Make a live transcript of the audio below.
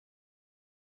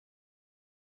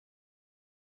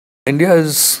India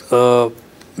is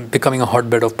becoming a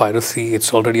hotbed of piracy.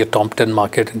 It's already a top 10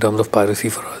 market in terms of piracy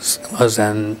for us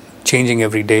and changing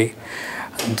every day.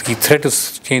 The threat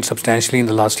has changed substantially in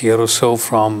the last year or so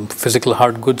from physical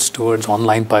hard goods towards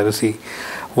online piracy,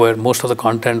 where most of the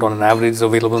content on an average is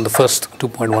available in the first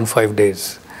 2.15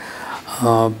 days.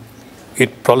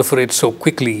 It proliferates so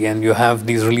quickly, and you have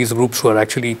these release groups who are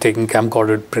actually taking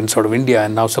camcorded prints out of India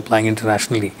and now supplying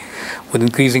internationally. With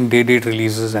increasing day-date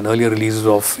releases and earlier releases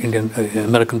of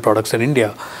American products in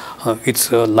India, it's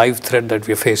a live threat that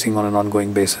we are facing on an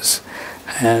ongoing basis.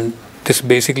 And this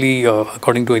basically,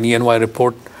 according to an ENY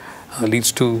report,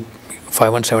 leads to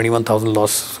 571,000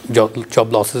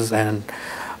 job losses and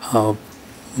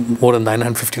more than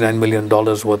 $959 million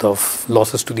worth of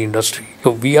losses to the industry.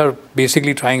 So we are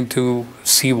basically trying to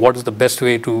see what is the best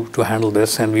way to handle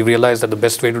this, and we realize that the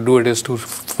best way to do it is to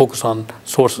focus on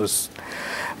sources.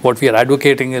 What we are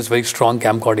advocating is very strong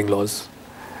camcording laws.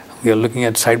 We are looking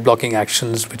at site blocking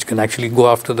actions which can actually go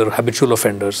after the habitual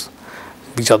offenders.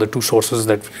 These are the two sources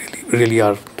that really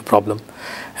are the problem.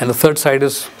 And the third side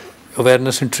is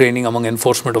awareness and training among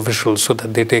enforcement officials so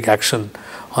that they take action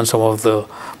on some of the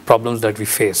problems that we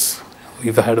face.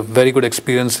 We've had a very good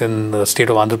experience in the state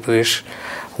of Andhra Pradesh,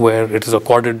 where it is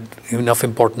accorded enough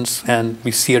importance, and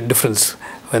we see a difference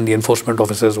when the enforcement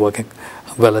officer is working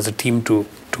well as a team to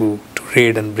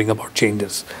raid and bring about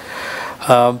changes.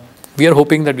 We are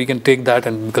hoping that we can take that,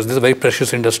 and because this is a very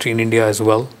precious industry in India as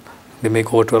well. They make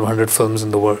over 1,200 films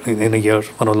in the world in a year,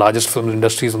 one of the largest film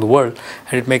industries in the world,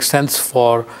 and it makes sense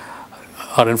for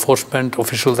our enforcement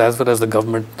officials as well as the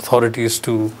government authorities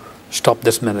to stop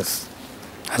this menace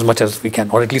as much as we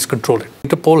can, or at least control it.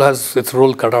 Interpol has its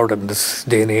role cut out in this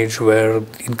day and age, where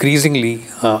increasingly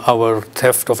our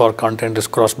theft of our content is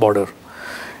cross-border.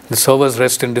 The servers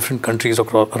rest in different countries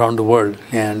around the world,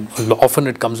 and often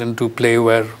it comes into play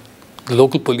where the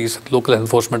local police, local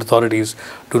enforcement authorities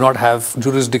do not have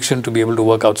jurisdiction to be able to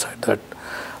work outside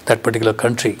that particular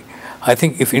country. I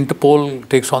think if Interpol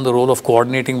takes on the role of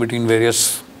coordinating between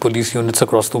various police units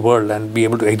across the world and be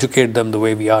able to educate them the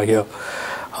way we are here,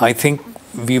 I think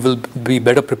we will be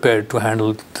better prepared to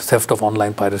handle the theft of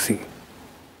online piracy.